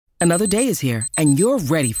Another day is here, and you're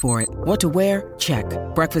ready for it. What to wear? Check.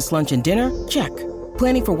 Breakfast, lunch, and dinner? Check.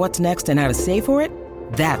 Planning for what's next and how to save for it?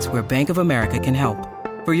 That's where Bank of America can help.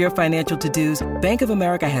 For your financial to-dos, Bank of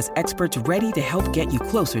America has experts ready to help get you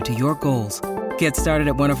closer to your goals. Get started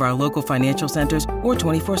at one of our local financial centers or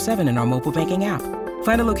 24/7 in our mobile banking app.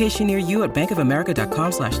 Find a location near you at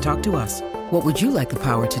bankofamerica.com/talktous. What would you like the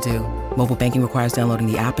power to do? Mobile banking requires downloading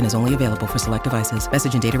the app and is only available for select devices.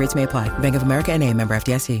 Message and data rates may apply. Bank of America N.A., member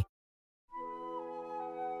FDIC.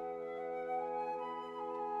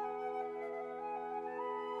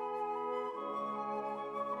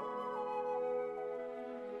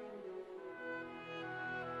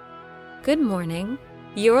 Good morning.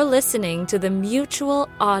 You're listening to the Mutual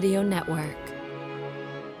Audio Network.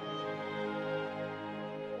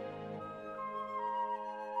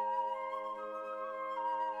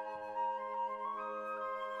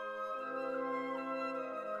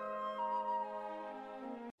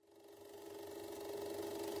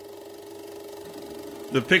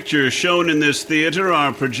 The pictures shown in this theater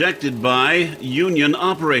are projected by union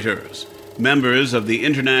operators, members of the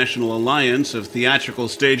International Alliance of Theatrical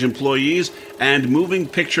Stage Employees and Moving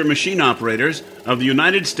Picture Machine Operators of the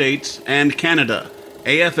United States and Canada,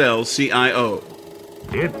 AFL-CIO.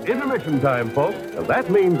 It's intermission time, folks, and that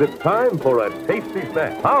means it's time for a tasty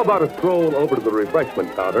snack. How about a stroll over to the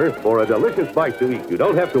refreshment counter for a delicious bite to eat? You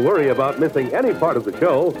don't have to worry about missing any part of the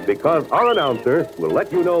show because our announcer will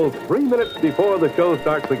let you know 3 minutes before the show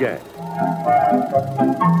starts again.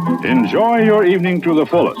 Enjoy your evening to the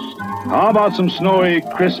fullest. How about some snowy,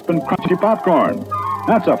 crisp, and crunchy popcorn?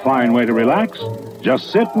 That's a fine way to relax.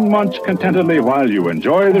 Just sit and munch contentedly while you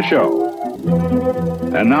enjoy the show.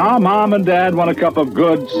 And now, Mom and Dad want a cup of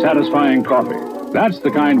good, satisfying coffee. That's the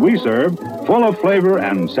kind we serve, full of flavor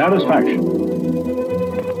and satisfaction.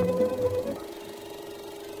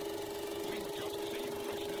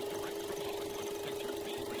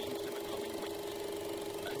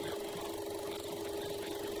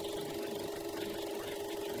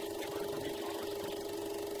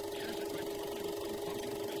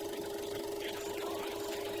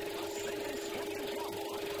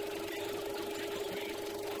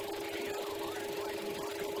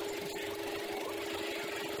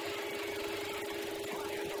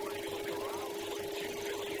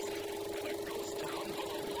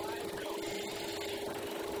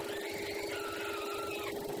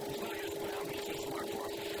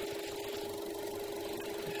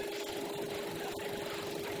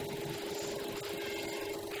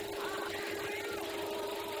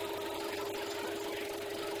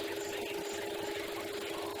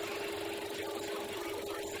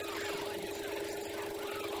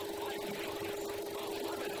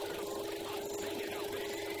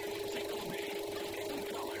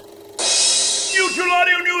 Mutual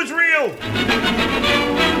Audio Newsreel!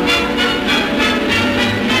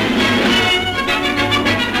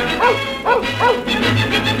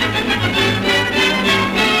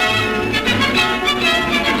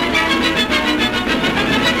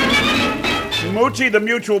 Smoochie the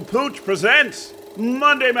Mutual Pooch presents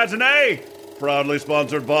Monday Matinee, proudly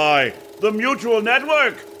sponsored by the Mutual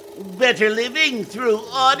Network. Better living through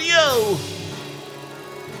audio.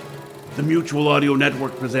 The Mutual Audio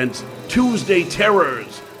Network presents Tuesday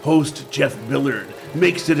Terrors. Host Jeff Billard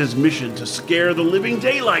makes it his mission to scare the living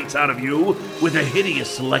daylights out of you with a hideous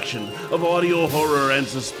selection of audio horror and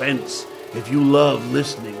suspense. If you love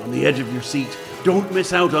listening on the edge of your seat, don't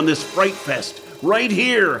miss out on this fright fest right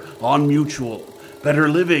here on Mutual. Better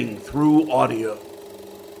living through audio.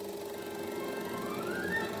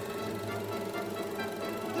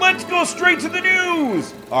 Let's go straight to the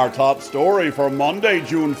news! Our top story for Monday,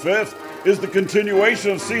 June 5th, is the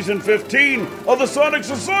continuation of Season 15 of the Sonic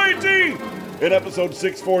Society! In Episode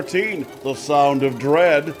 614, The Sound of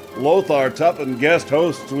Dread, Lothar Tuppen guest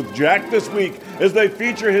hosts with Jack this week as they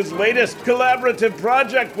feature his latest collaborative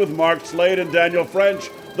project with Mark Slade and Daniel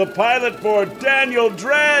French, the pilot for Daniel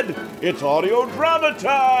Dread. It's audio drama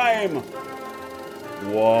time!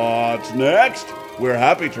 What's next? We're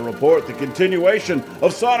happy to report the continuation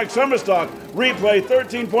of Sonic Summerstock Replay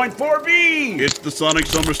 13.4b. It's the Sonic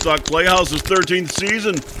Summerstock Playhouse's 13th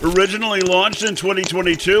season, originally launched in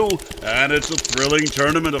 2022, and it's a thrilling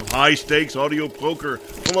tournament of high-stakes audio poker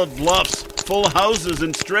full of bluffs, full houses,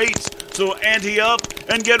 and straights, so ante up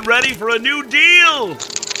and get ready for a new deal!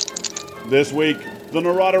 This week, the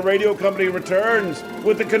Narada Radio Company returns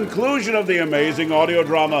with the conclusion of the amazing audio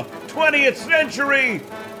drama 20th Century.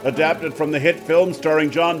 Adapted from the hit film starring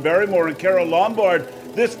John Barrymore and Carole Lombard,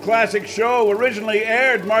 this classic show originally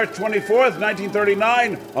aired March 24th,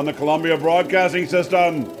 1939 on the Columbia Broadcasting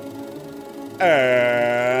System.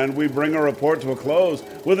 And we bring a report to a close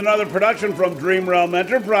with another production from Dream Realm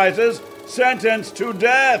Enterprises, Sentenced to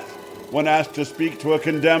Death. When asked to speak to a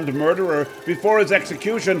condemned murderer before his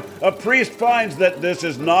execution, a priest finds that this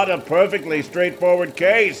is not a perfectly straightforward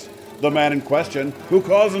case. The man in question, who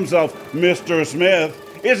calls himself Mr. Smith,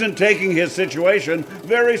 isn't taking his situation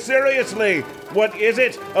very seriously. What is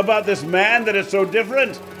it about this man that is so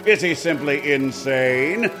different? Is he simply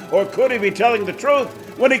insane? Or could he be telling the truth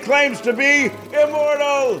when he claims to be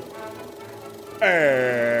immortal?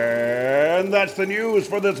 And that's the news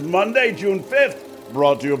for this Monday, June 5th,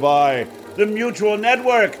 brought to you by the Mutual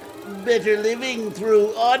Network. Better living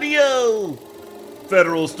through audio.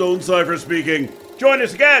 Federal Stone Cipher speaking. Join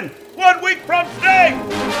us again 1 week from today.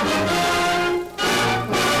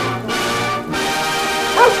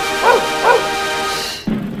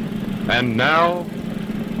 And now,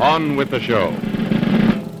 on with the show.